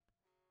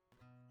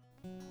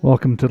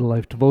Welcome to the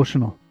Life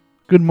Devotional.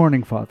 Good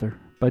Morning, Father,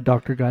 by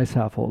Dr. Guy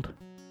Saffold.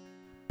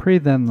 Pray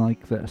then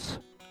like this: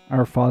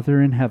 Our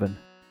Father in heaven.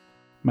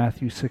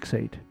 Matthew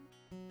 6:8.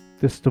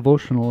 This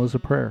devotional is a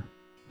prayer.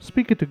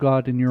 Speak it to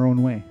God in your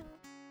own way.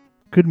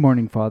 Good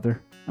morning,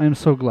 Father. I am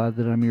so glad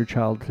that I'm your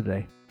child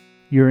today.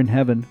 You're in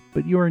heaven,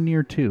 but you are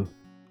near too.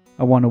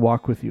 I want to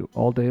walk with you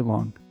all day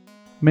long.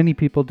 Many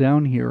people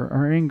down here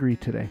are angry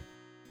today.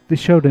 They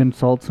shout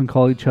insults and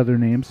call each other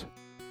names.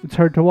 It's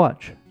hard to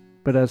watch.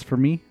 But as for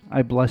me,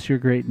 I bless your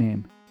great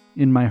name.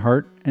 In my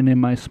heart and in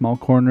my small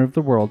corner of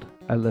the world,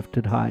 I lift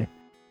it high.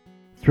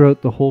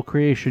 Throughout the whole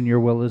creation, your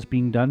will is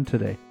being done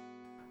today.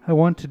 I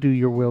want to do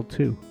your will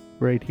too,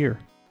 right here.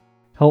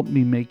 Help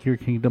me make your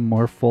kingdom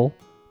more full,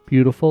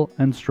 beautiful,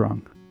 and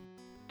strong.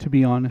 To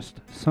be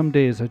honest, some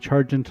days I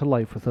charge into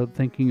life without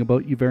thinking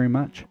about you very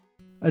much.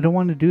 I don't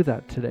want to do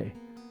that today.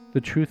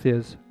 The truth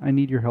is, I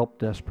need your help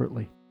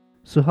desperately.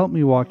 So help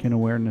me walk in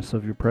awareness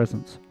of your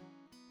presence.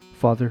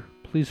 Father,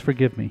 please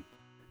forgive me,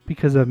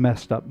 because I've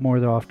messed up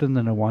more often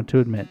than I want to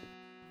admit,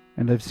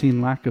 and I've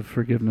seen lack of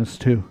forgiveness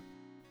too.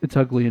 It's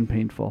ugly and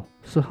painful,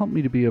 so help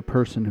me to be a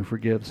person who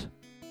forgives.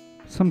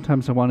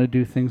 Sometimes I want to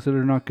do things that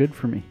are not good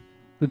for me.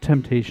 The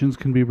temptations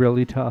can be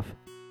really tough.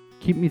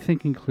 Keep me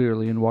thinking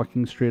clearly and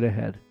walking straight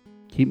ahead.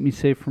 Keep me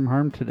safe from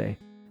harm today,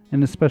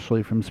 and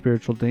especially from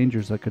spiritual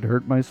dangers that could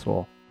hurt my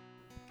soul.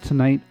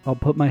 Tonight, I'll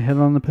put my head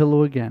on the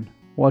pillow again,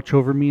 watch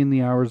over me in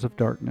the hours of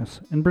darkness,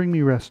 and bring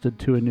me rested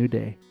to a new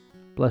day.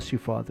 Bless you,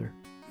 Father.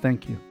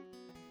 Thank you.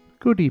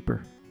 Go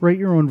deeper. Write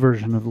your own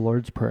version of the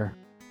Lord's Prayer.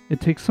 It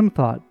takes some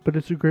thought, but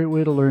it's a great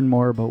way to learn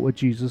more about what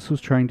Jesus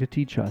was trying to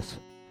teach us.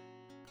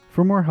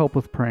 For more help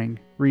with praying,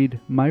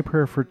 read My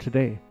Prayer for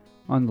Today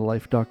on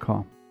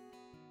thelife.com.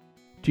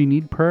 Do you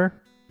need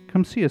prayer?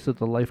 Come see us at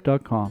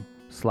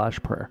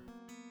thelife.com/prayer.